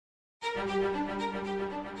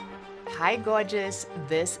Hi, gorgeous.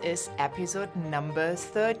 This is episode number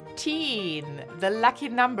 13, the lucky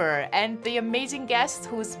number. And the amazing guest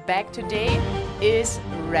who's back today is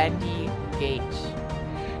Randy Gage.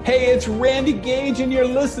 Hey, it's Randy Gage, and you're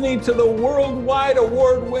listening to the worldwide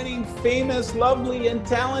award-winning, famous, lovely, and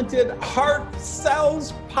talented Heart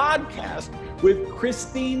Sells podcast with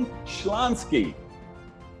Christine Schlonski.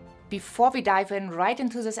 Before we dive in right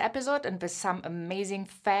into this episode and with some amazing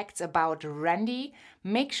facts about Randy,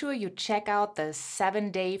 make sure you check out the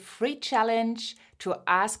 7-day free challenge to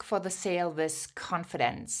ask for the sale with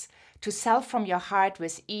confidence, to sell from your heart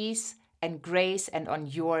with ease and grace and on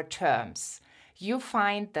your terms. You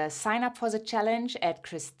find the sign up for the challenge at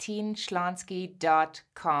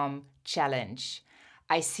christineschlonski.com challenge.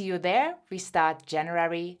 I see you there. We start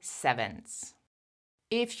January 7th.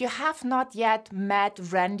 If you have not yet met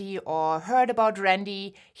Randy or heard about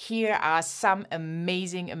Randy, here are some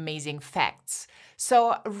amazing facts.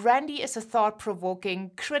 So Randy is a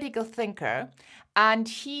thought-provoking critical thinker, and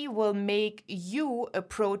he will make you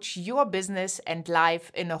approach your business and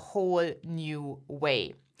life in a whole new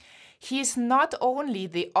way. He is not only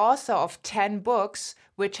the author of 10 books,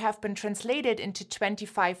 which have been translated into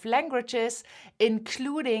 25 languages,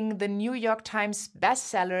 including the New York Times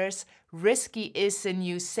bestsellers Risky is the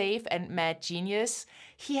New Safe and Mad Genius.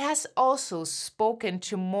 He has also spoken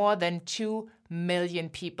to more than 2 million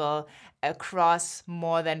people across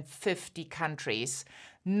more than 50 countries.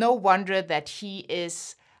 No wonder that he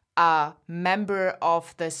is a member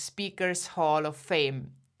of the Speakers Hall of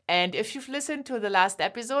Fame. And if you've listened to the last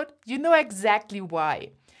episode, you know exactly why.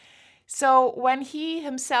 So when he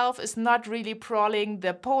himself is not really prowling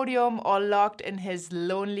the podium or locked in his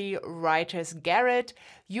lonely writer's garret,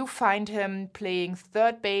 you find him playing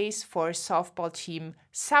third base for a softball team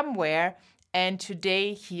somewhere. And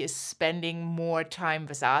today he is spending more time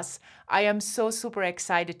with us. I am so super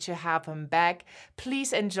excited to have him back.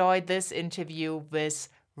 Please enjoy this interview with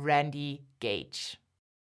Randy Gage.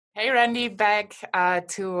 Hey, Randy, back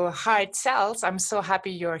to Heart Sells. I'm so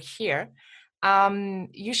happy you're here.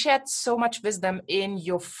 You shared so much wisdom in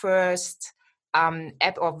your first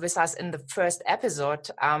or with us in the first episode.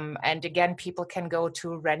 And again, people can go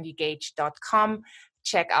to randygage.com,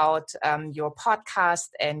 check out your podcast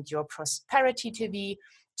and your Prosperity TV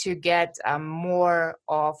to get more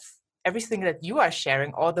of everything that you are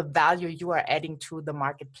sharing, all the value you are adding to the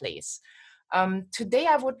marketplace. Today,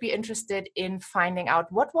 I would be interested in finding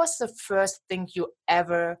out what was the first thing you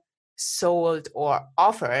ever sold or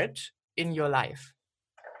offered in your life?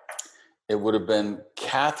 It would have been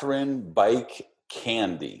Catherine Bike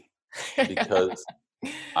Candy, because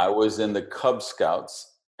I was in the Cub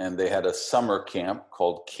Scouts and they had a summer camp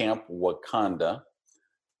called Camp Wakanda.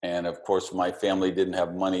 And of course, my family didn't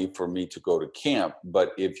have money for me to go to camp,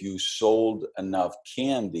 but if you sold enough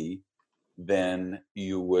candy, then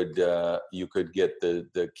you could get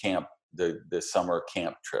the camp, the summer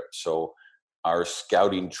camp trip. So our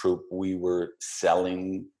scouting troop, we were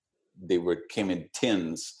selling, came in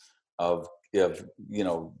tins of I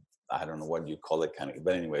don't know what you call it,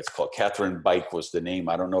 but anyway, it's called Catherine Bike was the name.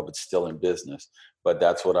 I don't know if it's still in business, but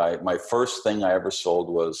that's what my first thing I ever sold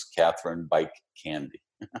was Catherine Bike Candy.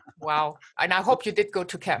 Wow. And I hope you did go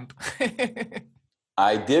to camp.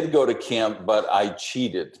 I did go to camp, but I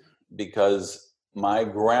cheated because my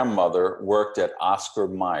grandmother worked at Oscar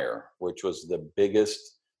Mayer, which was the biggest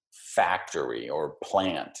factory or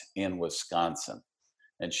plant in Wisconsin.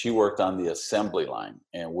 And she worked on the assembly line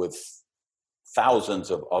and with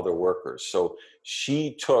thousands of other workers. So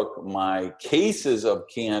she took my cases of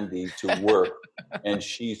candy to work and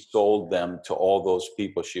she sold them to all those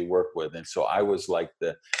people she worked with. And so I was like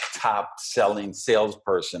the top selling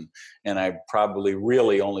salesperson, and I probably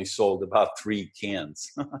really only sold about 3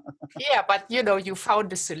 cans. Yeah, but you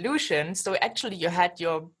found the solution. So actually you had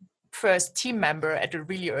your first team member at a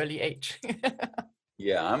really early age.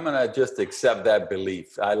 Yeah, I'm going to just accept that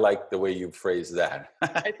belief. I like the way you phrase that.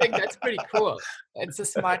 I think that's pretty cool. It's a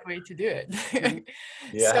smart way to do it.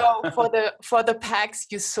 Yeah. So for the packs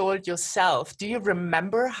you sold yourself, do you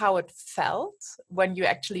remember how it felt when you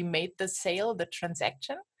actually made the sale, the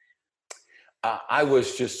transaction? I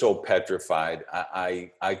was just so petrified.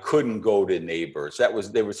 I couldn't go to neighbors.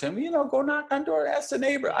 They were saying, go knock on door, ask the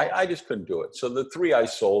neighbor. I just couldn't do it. So the 3 I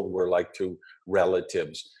sold were like to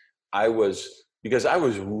relatives. Because I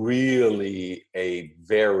was really a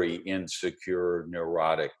very insecure,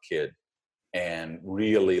 neurotic kid and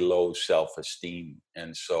really low self-esteem.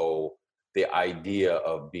 And so the idea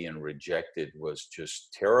of being rejected was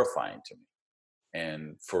just terrifying to me.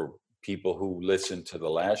 And for people who listened to the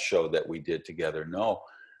last show that we did together know,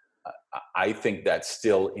 I think that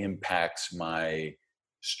still impacts my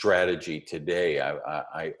strategy today.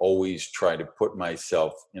 I always try to put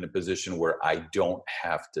myself in a position where I don't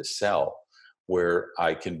have to sell, where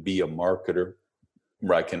I can be a marketer,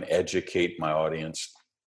 where I can educate my audience,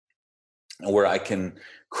 where I can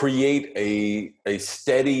create a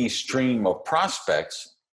steady stream of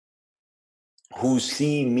prospects who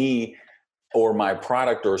see me or my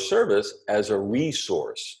product or service as a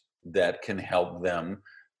resource that can help them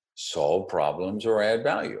solve problems or add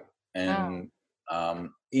value. And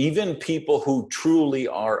even people who truly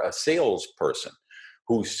are a salesperson,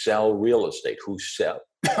 who sell real estate, who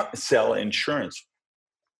sell insurance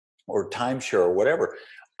or timeshare or whatever,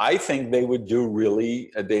 I think they would do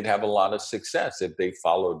they'd have a lot of success if they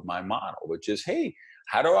followed my model, which is, hey,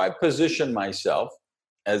 how do I position myself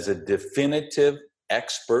as a definitive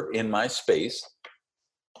expert in my space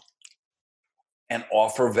and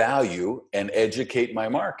offer value and educate my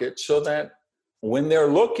market so that when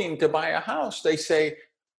they're looking to buy a house, they say,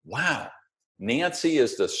 wow, Nancy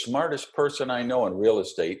is the smartest person I know in real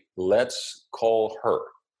estate. Let's call her,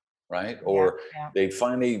 right? Or they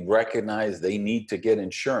finally recognize they need to get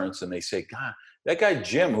insurance and they say, God, that guy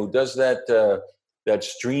Jim who does that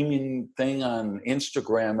streaming thing on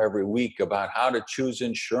Instagram every week about how to choose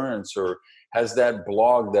insurance, or has that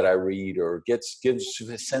blog that I read, or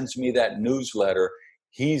sends me that newsletter,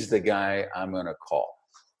 he's the guy I'm going to call.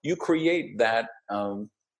 You create that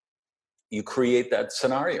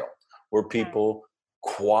scenario where people,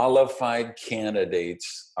 qualified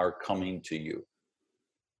candidates, are coming to you.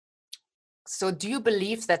 So do you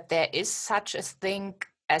believe that there is such a thing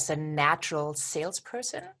as a natural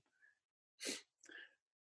salesperson?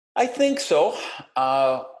 I think so.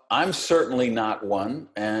 I'm certainly not one,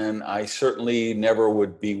 and I certainly never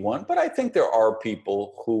would be one, but I think there are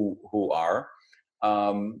people who are,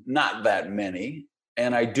 not that many.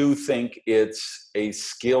 And I do think it's a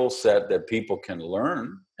skill set that people can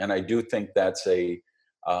learn. And I do think that's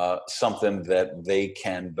something that they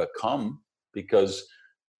can become, because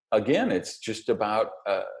again, it's just about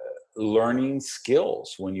learning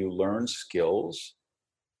skills. When you learn skills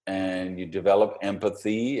and you develop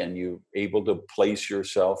empathy and you're able to place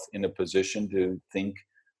yourself in a position to think,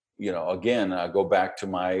 again, I go back to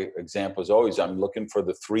my example as always, I'm looking for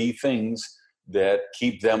the 3 things that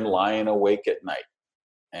keep them lying awake at night.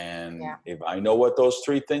 And if I know what those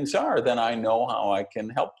 3 things are, then I know how I can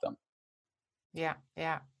help them.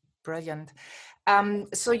 Yeah. Brilliant.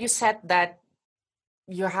 So you said that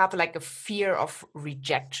you have like a fear of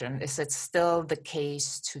rejection. Is it still the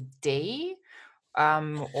case today?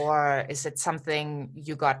 Or is it something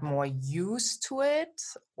you got more used to it?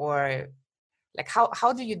 Or like,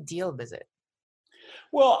 how do you deal with it?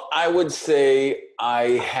 Well, I would say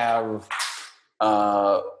I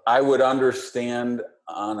would understand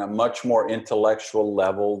on a much more intellectual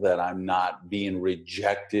level that I'm not being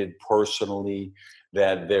rejected personally,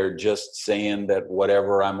 that they're just saying that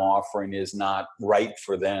whatever I'm offering is not right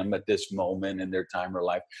for them at this moment in their time or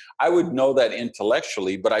life. I would know that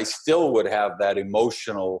intellectually, but I still would have that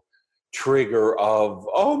emotional trigger of,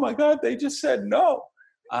 oh my God, they just said no.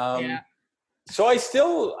 So I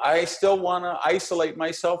still want to isolate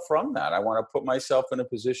myself from that. I want to put myself in a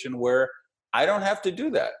position where I don't have to do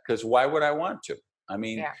that, because why would I want to? I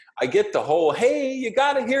mean, I get the whole, hey, you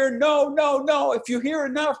got to hear no. If you hear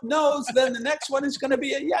enough no's, then the next one is going to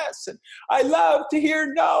be a yes. And I love to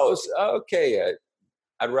hear no's. Okay,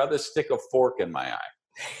 I'd rather stick a fork in my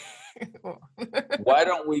eye. Why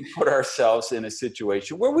don't we put ourselves in a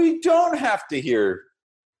situation where we don't have to hear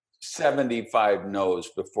 75 no's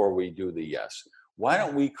before we do the yes? Why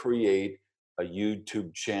don't we create a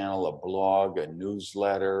YouTube channel, a blog, a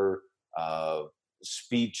newsletter,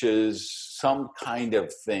 speeches, some kind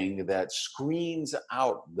of thing that screens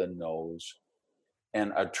out the no's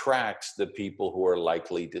and attracts the people who are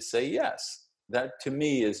likely to say yes? That to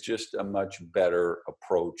me is just a much better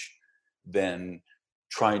approach than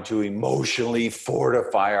trying to emotionally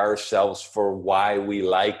fortify ourselves for why we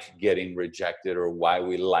like getting rejected or why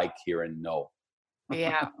we like hearing no.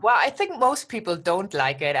 Yeah, well, I think most people don't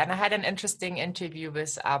like it. And I had an interesting interview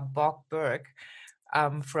with Bob Burg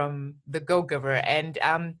from The Go-Giver. And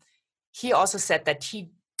he also said that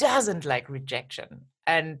he doesn't like rejection.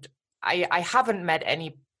 And I haven't met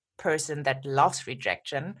any person that loves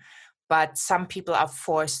rejection, but some people are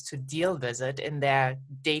forced to deal with it in their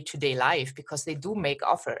day-to-day life because they do make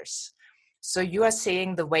offers. So you are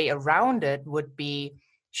saying the way around it would be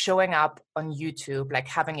showing up on YouTube, like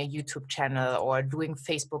having a YouTube channel or doing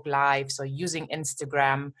Facebook Lives or using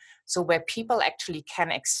Instagram, so where people actually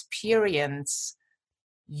can experience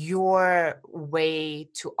your way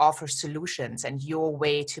to offer solutions and your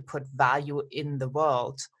way to put value in the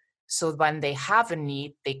world. So when they have a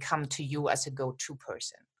need, they come to you as a go-to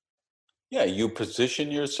person. Yeah, you position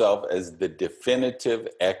yourself as the definitive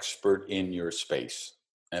expert in your space.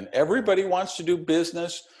 And everybody wants to do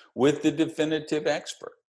business with the definitive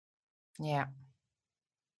expert. Yeah,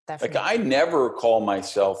 Like, definitely. I never call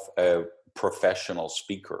myself a professional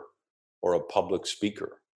speaker or a public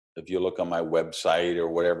speaker. If you look on my website or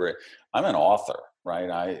whatever, I'm an author, right?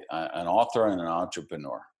 An author and an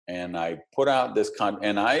entrepreneur. And I put out this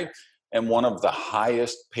and I am one of the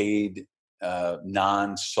highest paid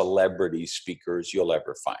non-celebrity speakers you'll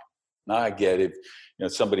ever find. Now I get it,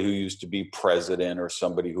 somebody who used to be president or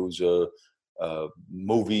somebody who's a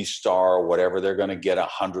movie star or whatever, they're going to get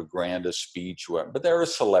 $100,000 a speech, but they're a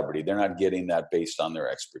celebrity. They're not getting that based on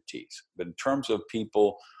their expertise. But in terms of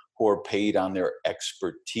people who are paid on their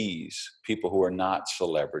expertise, people who are not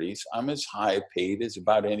celebrities, I'm as high paid as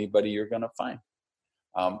about anybody you're going to find.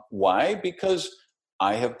 Why? Because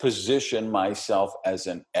I have positioned myself as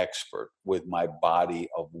an expert with my body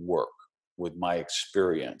of work, with my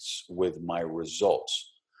experience, with my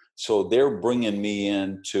results. So they're bringing me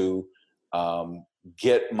in to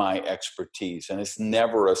get my expertise. And it's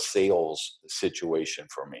never a sales situation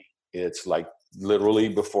for me. It's like literally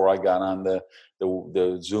before I got on the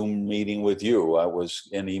Zoom meeting with you, I was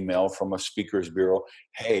an email from a speakers bureau.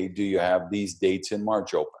 Hey, do you have these dates in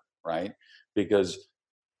March open? Right?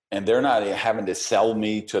 And they're not having to sell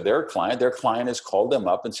me to their client. Their client has called them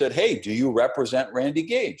up and said, hey, do you represent Randy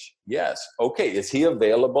Gage? Yes. Okay. Is he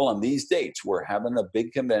available on these dates? We're having a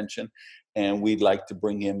big convention and we'd like to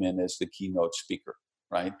bring him in as the keynote speaker,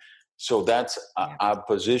 right? So I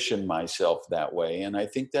position myself that way. And I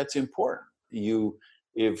think that's important.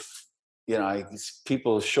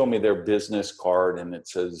 People show me their business card and it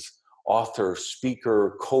says author,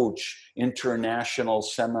 speaker, coach, international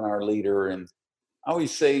seminar leader. And I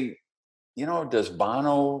always say, does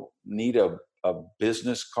Bono need a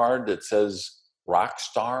business card that says rock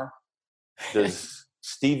star? Does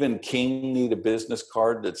Stephen King need a business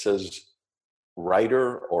card that says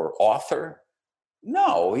writer or author?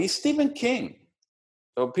 No, he's Stephen King.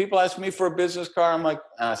 So people ask me for a business card. I'm like,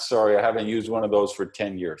 sorry, I haven't used one of those for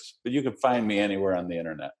 10 years, but you can find me anywhere on the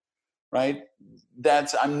internet, right?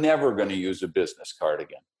 I'm never going to use a business card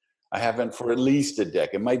again. I haven't for at least a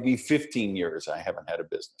decade. It might be 15 years I haven't had a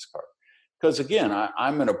business card. Because again,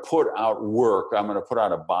 I'm going to put out work. I'm going to put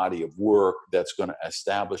out a body of work that's going to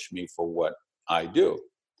establish me for what I do.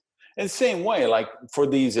 And same way, like for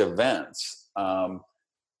these events,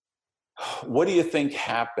 what do you think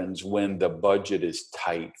happens when the budget is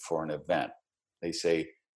tight for an event? They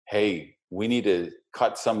say, hey, we need to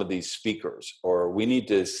cut some of these speakers, or we need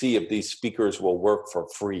to see if these speakers will work for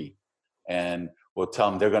free. And we'll tell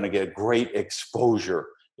them they're going to get great exposure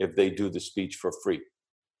if they do the speech for free.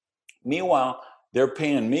 Meanwhile, they're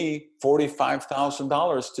paying me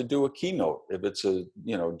 $45,000 to do a keynote if it's a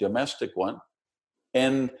domestic one,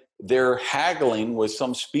 and they're haggling with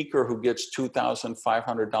some speaker who gets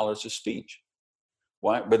 $2,500 a speech.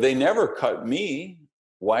 Why? But they never cut me.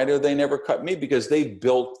 Why do they never cut me? Because they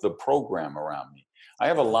built the program around me. I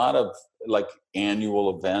have a lot of like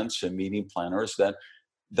annual events and meeting planners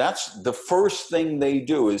that's the first thing they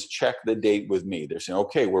do is check the date with me. They're saying,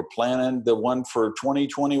 okay, we're planning the one for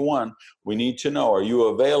 2021. We need to know, are you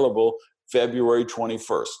available February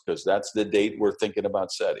 21st? Because that's the date we're thinking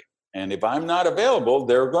about setting. And if I'm not available,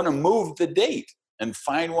 they're going to move the date and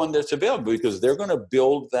find one that's available because they're going to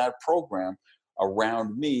build that program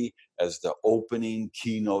around me as the opening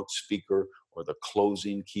keynote speaker or the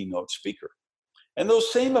closing keynote speaker. And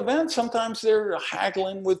those same events, sometimes they're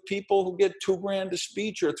haggling with people who get $2,000 a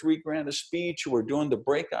speech or $3,000 a speech who are doing the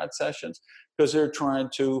breakout sessions because they're trying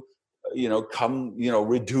to,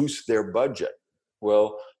 reduce their budget.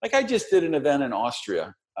 Well, like I just did an event in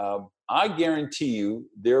Austria. I guarantee you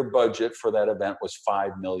their budget for that event was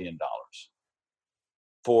 $5 million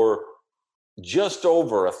for just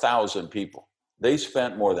over 1,000 people. They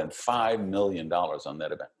spent more than $5 million on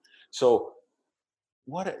that event. So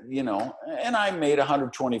and I made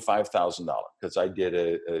 $125,000 because I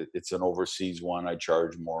did it's an overseas one. I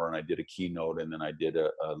charge more, and I did a keynote, and then I did a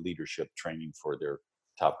leadership training for their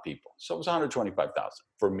top people. So it was $125,000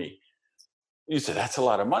 for me. You said that's a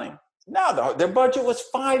lot of money. No, their budget was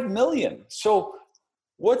 $5 million. So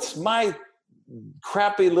what's my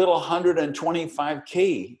crappy little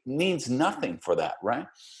 $125K means nothing for that, right?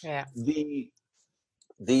 Yeah.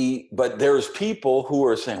 But there's people who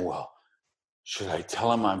are saying, well, should I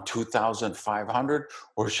tell them I'm 2,500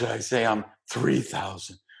 or should I say I'm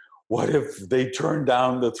 3,000? What if they turn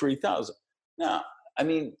down the 3,000? Now, I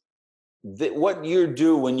mean, what you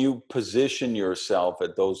do when you position yourself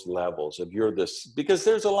at those levels, if you're this, because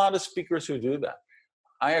there's a lot of speakers who do that.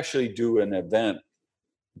 I actually do an event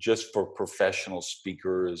just for professional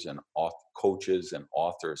speakers and coaches and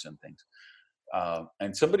authors and things.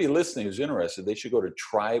 And somebody listening who's interested, they should go to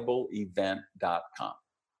tribalevent.com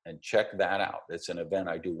and check that out. It's an event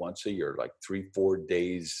I do once a year, like 3-4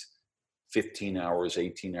 days, 15 hours,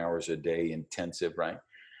 18 hours a day, intensive, right?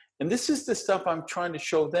 And this is the stuff I'm trying to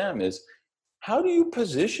show them is, how do you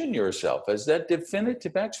position yourself as that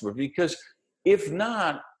definitive expert? Because if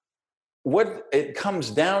not, what it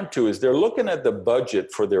comes down to is they're looking at the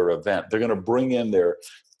budget for their event. They're going to bring in their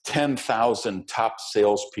 10,000 top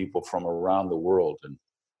salespeople from around the world, and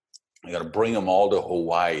they're going to bring them all to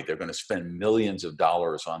Hawaii. They're going to spend millions of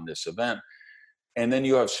dollars on this event. And then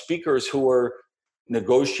you have speakers who are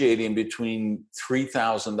negotiating between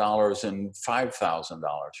 $3,000 and $5,000,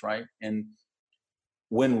 right? And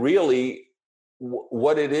when really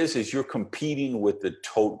what it is you're competing with the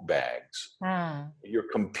tote bags. You're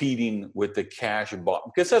competing with the cash box,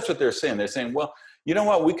 because that's what they're saying. They're saying, well, you know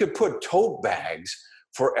what? We could put tote bags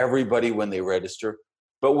for everybody when they register,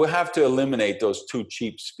 but we'll have to eliminate those 2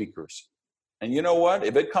 cheap speakers. And you know what?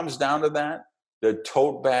 If it comes down to that, the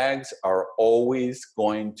tote bags are always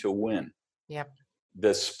going to win. Yep.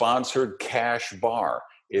 The sponsored cash bar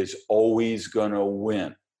is always going to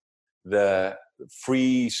win. The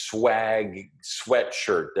free swag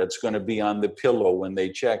sweatshirt that's going to be on the pillow when they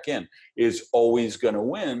check in is always going to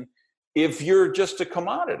win if you're just a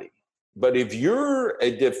commodity. But if you're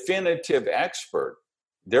a definitive expert,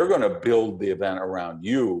 they're going to build the event around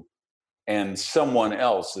you, and someone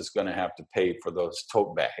else is going to have to pay for those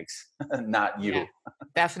tote bags, not you. Yeah,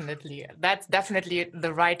 definitely. That's definitely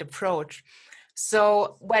the right approach.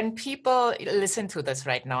 So when people listen to this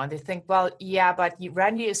right now and they think, well, yeah, but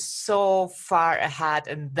Randy is so far ahead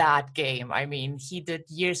in that game. I mean, he did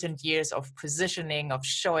years and years of positioning, of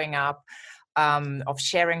showing up, of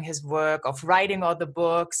sharing his work, of writing all the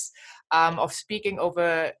books, of speaking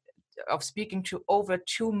to over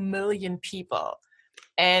 2 million people.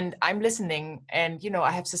 And I'm listening, and,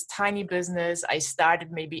 I have this tiny business. I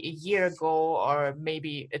started maybe a year ago, or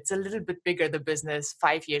maybe it's a little bit bigger, the business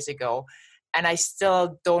 5 years ago. And I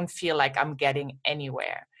still don't feel like I'm getting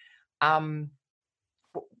anywhere.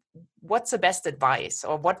 What's the best advice,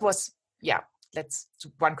 or let's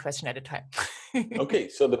do one question at a time. Okay,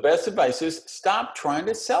 so the best advice is stop trying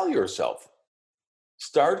to sell yourself.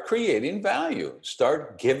 Start creating value.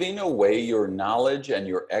 Start giving away your knowledge and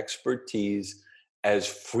your expertise as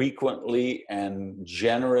frequently and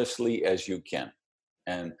generously as you can.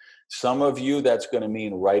 And some of you, that's going to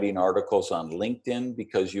mean writing articles on LinkedIn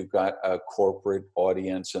because you've got a corporate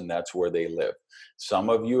audience and that's where they live. Some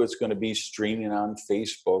of you, it's going to be streaming on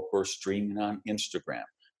Facebook or streaming on Instagram.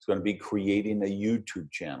 It's going to be creating a YouTube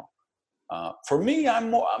channel. For me,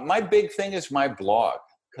 my big thing is my blog,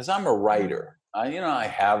 because I'm a writer. I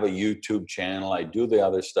have a YouTube channel. I do the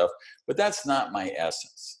other stuff, but that's not my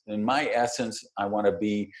essence. In my essence, I want to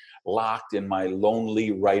be locked in my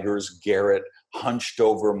lonely writer's garret, hunched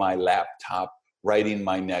over my laptop, writing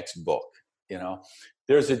my next book.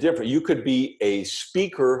 There's a difference. You could be a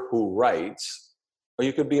speaker who writes, or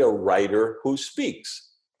you could be a writer who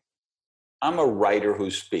speaks. I'm a writer who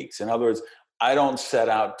speaks. In other words, I don't set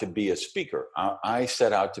out to be a speaker. I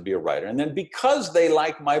set out to be a writer. And then because they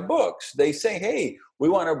like my books, they say, hey, we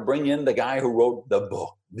want to bring in the guy who wrote the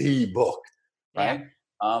book, right?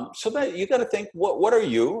 Yeah. So that you got to think, what are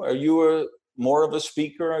you? Are you more of a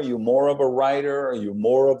speaker? Are you more of a writer? Are you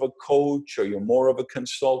more of a coach? Are you more of a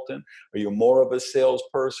consultant? Are you more of a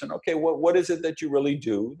salesperson? Okay, what is it that you really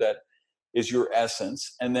do that is your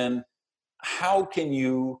essence? And then how can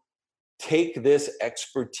you take this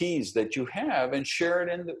expertise that you have and share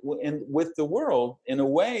it with the world in a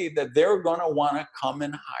way that they're going to want to come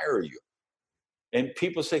and hire you? And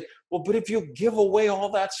people say, well, but if you give away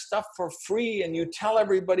all that stuff for free and you tell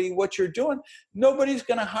everybody what you're doing, nobody's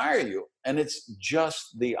going to hire you. And it's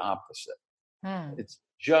just the opposite. It's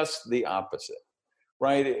just the opposite,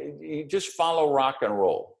 right? You just follow rock and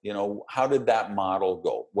roll. How did that model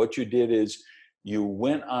go? What you did is you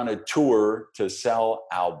went on a tour to sell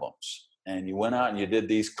albums. And you went out and you did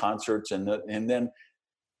these concerts, and then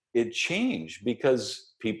it changed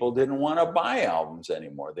because people didn't want to buy albums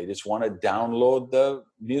anymore. They just want to download the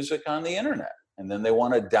music on the internet, and then they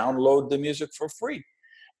want to download the music for free.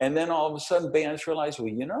 And then all of a sudden bands realize,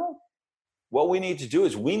 well, what we need to do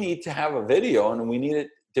is we need to have a video, and we need it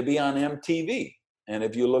to be on MTV. And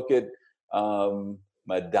if you look at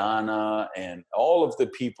Madonna and all of the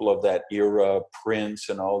people of that era, Prince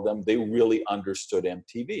and all of them, they really understood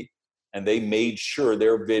MTV. and they made sure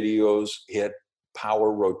their videos hit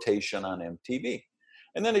power rotation on MTV.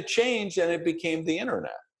 And then it changed and it became the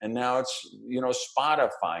internet. And now it's,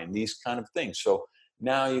 Spotify and these kind of things. So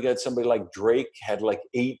now you got somebody like Drake had like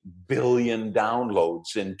 8 billion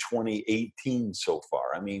downloads in 2018 so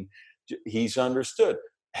far. I mean, he's understood.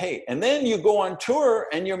 Hey, and then you go on tour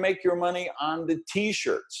and you make your money on the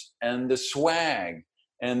t-shirts and the swag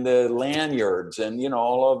and the lanyards and,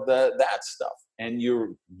 all of that stuff. And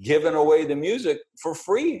you're giving away the music for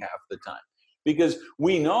free half the time. Because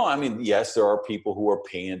we know, I mean, yes, there are people who are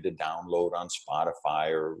paying to download on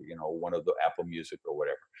Spotify or, one of the Apple Music or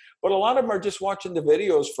whatever. But a lot of them are just watching the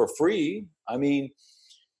videos for free. I mean,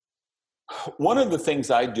 one of the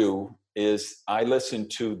things I do is I listen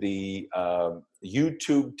to the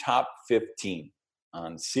YouTube Top 15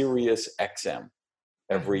 on Sirius XM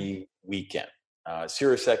every weekend.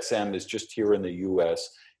 Sirius XM is just here in the US.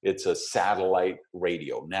 It's a satellite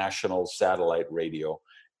radio, national satellite radio.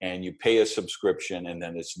 And you pay a subscription and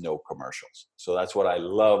then it's no commercials. So that's what I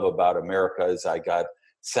love about America is I got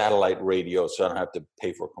satellite radio, so I don't have to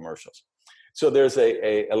pay for commercials. So there's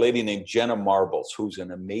a lady named Jenna Marbles, who's an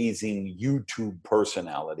amazing YouTube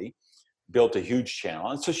personality, built a huge channel.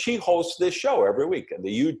 And so she hosts this show every week, the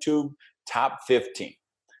YouTube Top 15.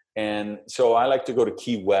 And so I like to go to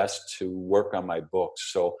Key West to work on my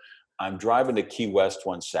books. So I'm driving to Key West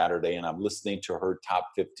one Saturday and I'm listening to her Top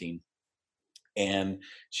 15. And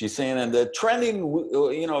she's saying, and the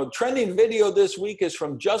trending video this week is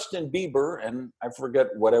from Justin Bieber, and I forget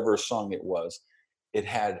whatever song it was. It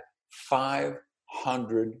had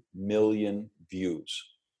 500 million views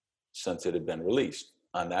since it had been released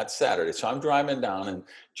on that Saturday. So I'm driving down, and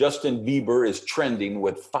Justin Bieber is trending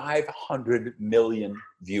with 500 million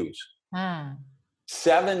views.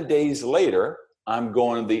 7 days later, I'm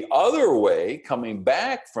going the other way, coming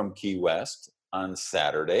back from Key West on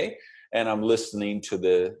Saturday, and I'm listening to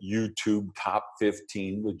the YouTube Top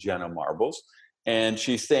 15 with Jenna Marbles. And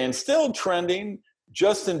she's saying, still trending,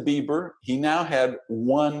 Justin Bieber, he now had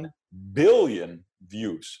 1 billion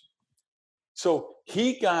views. So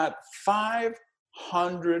he got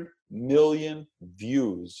 500 million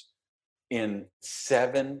views in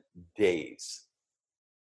 7 days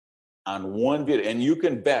on one video. And you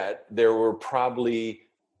can bet there were probably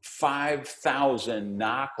 5,000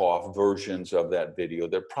 knockoff versions of that video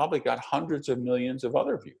that probably got hundreds of millions of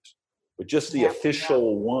other views. But just the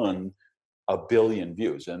official one, 1 billion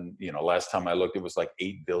views. And, last time I looked, it was like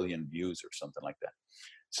 8 billion views or something like that.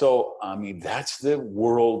 So, I mean, that's the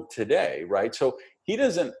world today, right? So he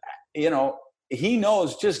doesn't, he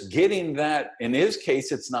knows just getting that, in his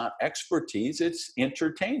case, it's not expertise, it's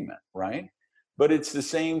entertainment, right? But it's the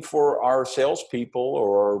same for our salespeople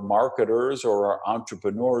or our marketers or our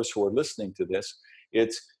entrepreneurs who are listening to this.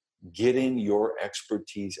 It's getting your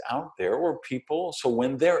expertise out there or people. So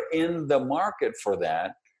when they're in the market for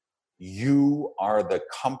that, you are the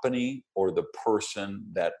company or the person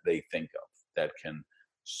that they think of that can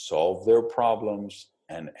solve their problems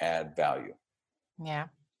and add value. Yeah.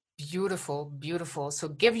 Beautiful, beautiful. So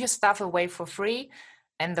give your stuff away for free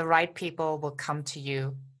and the right people will come to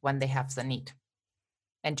you when they have the need.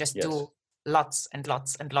 And just do lots and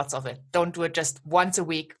lots and lots of it. Don't do it just once a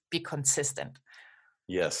week. Be consistent.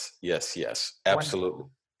 Yes. Absolutely.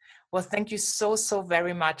 Wonderful. Well, thank you so, so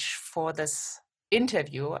very much for this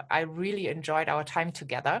interview. I really enjoyed our time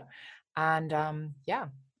together. And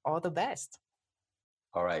all the best.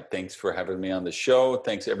 All right. Thanks for having me on the show.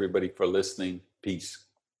 Thanks, everybody, for listening. Peace.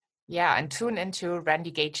 Yeah, and tune into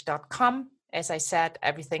randygage.com. As I said,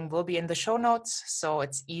 everything will be in the show notes, so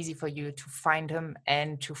it's easy for you to find him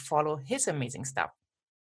and to follow his amazing stuff.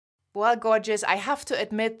 Well, gorgeous, I have to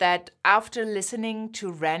admit that after listening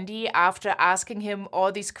to Randy, after asking him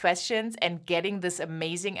all these questions and getting this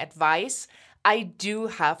amazing advice, I do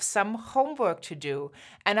have some homework to do,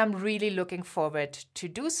 and I'm really looking forward to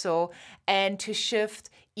do so and to shift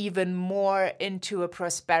even more into a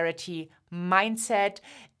prosperity mindset,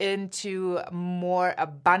 into more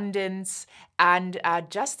abundance, and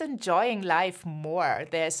just enjoying life more.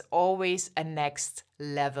 There's always a next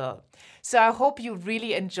level. So I hope you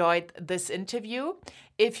really enjoyed this interview.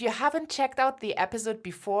 If you haven't checked out the episode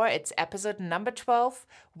before, it's episode number 12,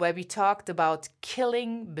 where we talked about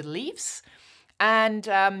killing beliefs. And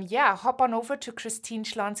hop on over to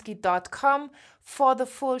christineschlonski.com for the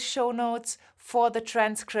full show notes, for the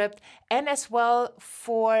transcript, and as well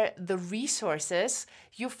for the resources.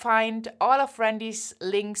 You find all of Randy's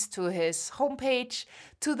links to his homepage,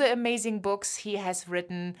 to the amazing books he has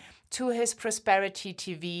written, to his Prosperity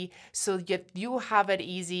TV so that you have it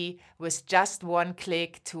easy with just one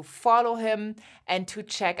click to follow him and to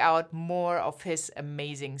check out more of his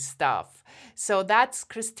amazing stuff. So that's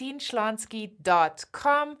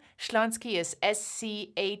christineschlonski.com. Schlonski is SCHLONSKI.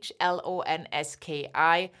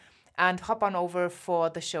 And hop on over for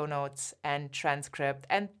the show notes and transcript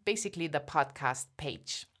and basically the podcast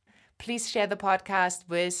page. Please share the podcast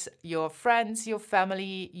with your friends, your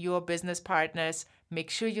family, your business partners. Make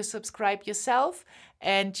sure you subscribe yourself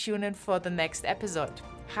and tune in for the next episode.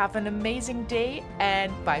 Have an amazing day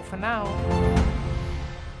and bye for now.